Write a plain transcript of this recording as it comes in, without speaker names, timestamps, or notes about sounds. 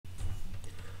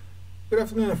Good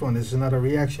afternoon everyone, this is another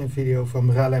reaction video from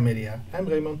RaLei Media. I'm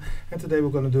Raymond and today we're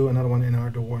going to do another one in our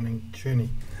The Warning Journey.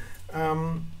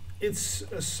 It's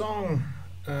a song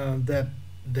that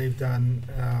they've done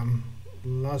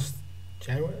last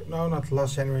January, no not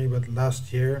last January but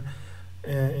last year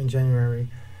in January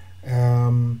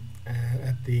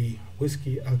at the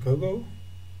Whisky GoGo.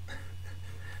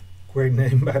 Great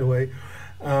name by the way.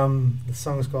 The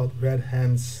song is called Red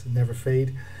Hands Never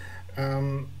Fade.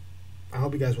 I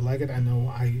hope you guys will like it. I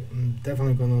know I'm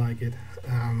definitely gonna like it.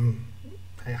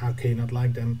 How can you not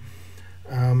like them?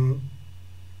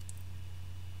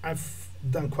 I've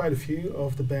done quite a few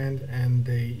of the band and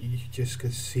you just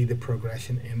could see the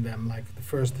progression in them. Like the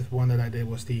first one that I did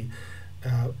was the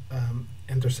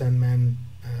Enter Sandman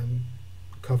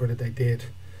cover that they did.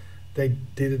 They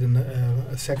did it in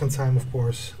a second time, of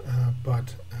course,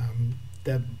 but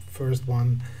that first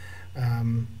one,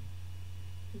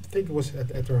 I think it was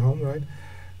at their home, right?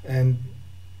 And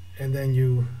then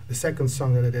the second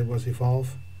song that I did was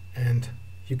Evolve, and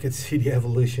you could see the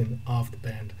evolution of the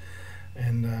band.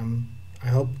 And I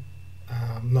hope,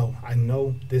 no, I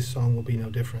know this song will be no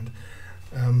different.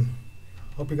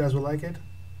 Hope you guys will like it.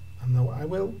 I know I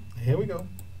will. Here we go.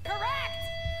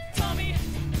 Correct! Tell me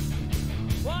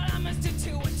what I must do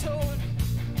to atone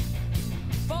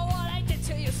for what I did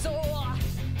to your soul.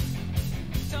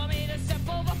 Tell me to step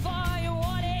over fire.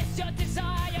 What is your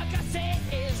desire? 'Cause it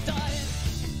is done.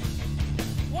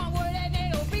 One word and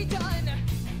it'll be done.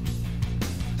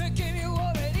 The game you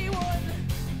already won.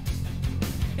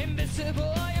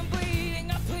 Invincible, I am bleeding.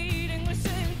 I'm pleading.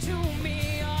 Listen to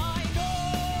me. I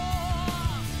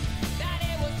know that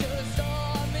it was just a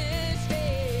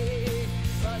mistake.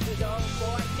 But you don't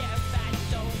forget that.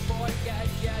 Don't forget.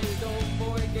 Yeah, you don't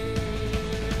forget.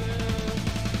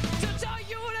 To tell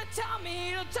you to tell me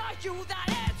to tell you that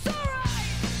it's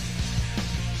alright.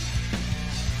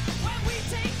 When we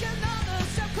take another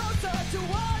step closer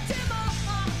towards him,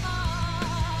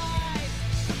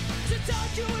 to tell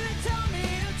you to tell me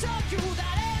to tell you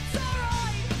that it's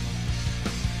alright.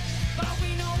 But we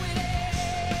know it ain't.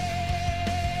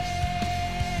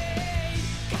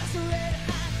 'Cause the red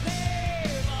has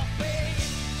never fade.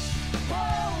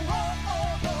 Whoa, whoa,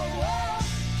 oh, oh, oh.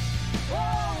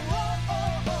 Whoa, whoa,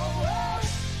 oh, oh, oh.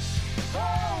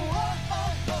 Whoa, whoa,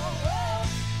 oh, oh, oh.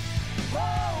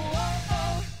 Whoa, whoa,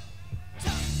 oh.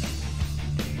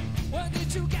 When did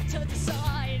you get to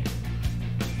decide?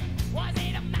 Was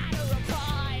it a matter of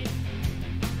pride?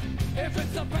 If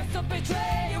it's the best of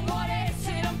betraying, what is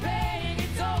it I'm paying?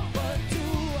 It's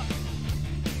overdue.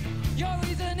 Your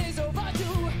reason is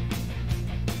overdue.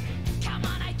 Come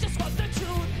on, I just want the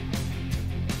truth.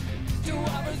 2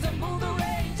 hours and move the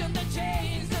range and the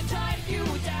chains that tie you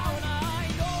down. I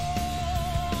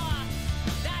know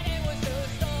that it was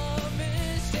just a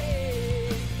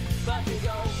mistake. But you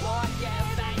don't forget,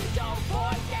 and you don't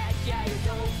forget, yeah, you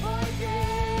don't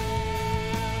forget.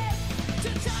 To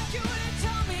tell you to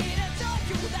tell me to tell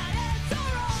you that it's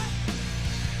alright.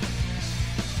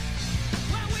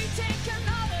 When we take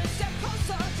another step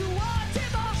closer towards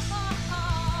him,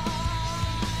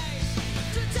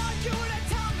 to tell you to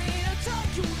tell me to tell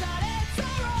you that it's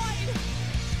alright.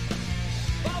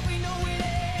 But we know it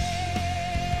ain't.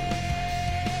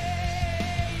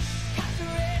 'Cause the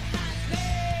red has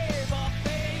never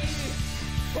faded.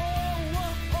 Oh,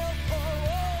 oh, oh, oh,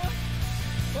 oh.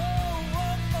 Oh,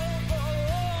 oh, oh, oh,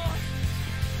 oh.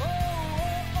 Oh,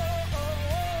 oh, oh, oh,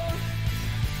 oh.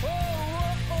 Oh,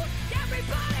 oh, oh.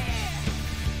 Everybody!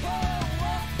 Oh,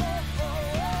 oh, oh,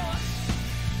 oh, oh.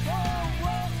 Oh,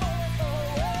 oh, oh, oh,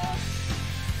 oh.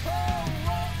 Oh,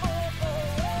 oh, oh, oh,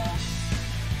 oh.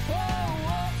 Oh,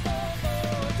 oh, oh,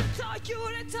 oh. To tell you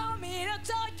to tell me to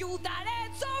tell you that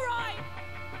it's alright.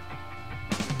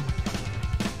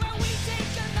 When we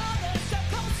take another step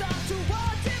closer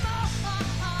towards him,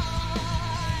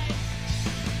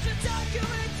 to tell you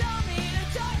to tell me to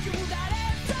tell you that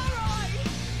it's alright.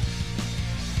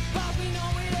 But we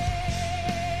know it ain't.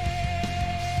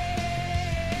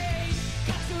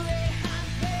 'Cause the red has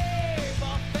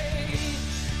never fade.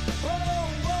 Oh,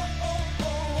 oh, oh,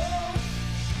 oh, oh.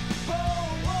 Oh,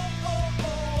 oh, oh,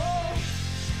 oh, oh.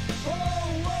 Oh,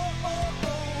 oh, oh,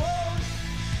 oh, oh.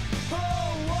 Oh,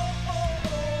 oh, oh,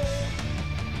 oh.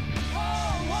 Oh,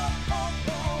 oh, oh,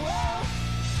 oh, oh.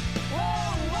 Oh,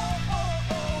 oh, oh,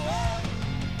 oh, oh.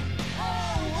 Oh,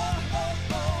 oh, oh,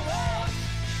 oh, oh.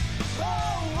 Oh,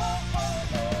 oh, oh,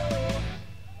 oh.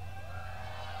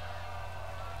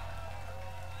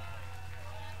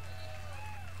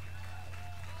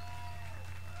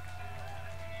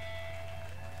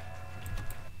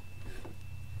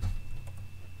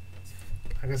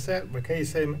 Like I said, what can you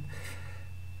say?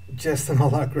 just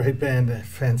another great band.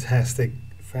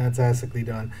 Fantastically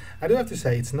done. I do have to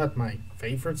say it's not my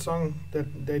favorite song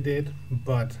that they did,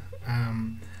 but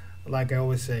like I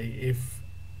always say, if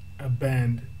a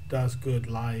band does good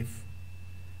live,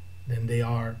 then they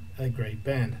are a great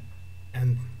band,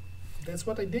 and that's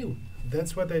what they do.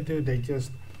 That's what they do. They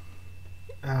just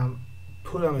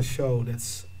put on a show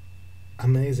that's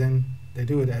amazing. They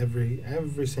do it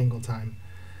every single time.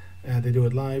 They do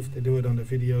it live. They do it on the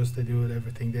videos. They do it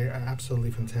everything. They are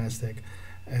absolutely fantastic.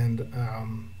 And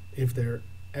if there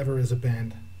ever is a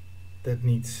band that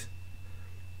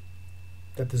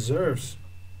deserves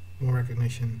more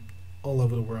recognition all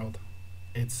over the world,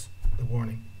 it's The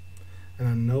Warning. And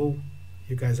I know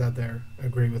you guys out there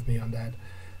agree with me on that.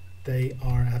 They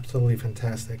are absolutely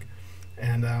fantastic,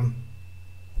 and I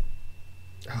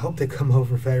hope they come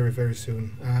over very, very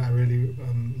soon. I really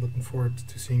looking forward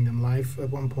to seeing them live at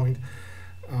one point.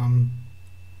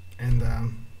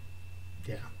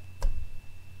 Yeah,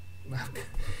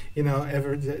 you know,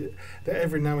 every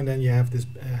now and then you have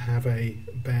have a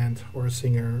band or a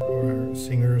singer or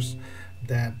singers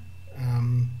that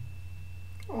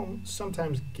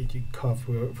sometimes get you caught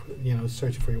with, you know,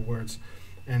 searching for your words,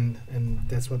 and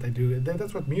that's what they do.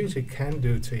 That's what music can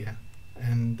do to you,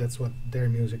 and that's what their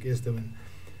music is doing.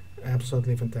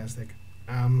 Absolutely fantastic.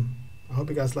 I hope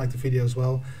you guys liked the video as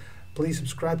well. Please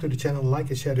subscribe to the channel, like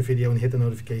and share the video, and hit the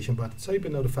notification button so you'll be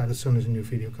notified as soon as a new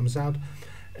video comes out.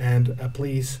 And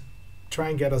please try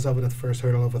and get us over that first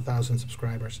hurdle of 1,000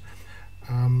 subscribers.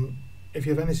 If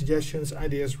you have any suggestions,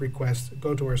 ideas, requests,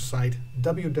 go to our site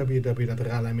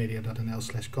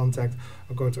www.raleimedia.nl/contact,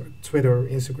 or go to our Twitter or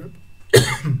Instagram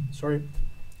sorry,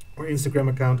 or Instagram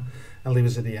account and leave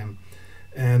us a DM.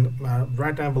 And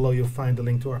right down below you'll find the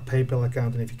link to our PayPal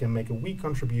account, and if you can make a wee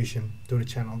contribution to the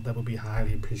channel, that will be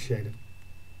highly appreciated.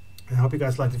 I hope you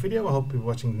guys liked the video. I hope you're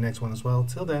watching the next one as well.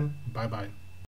 Till then, bye bye.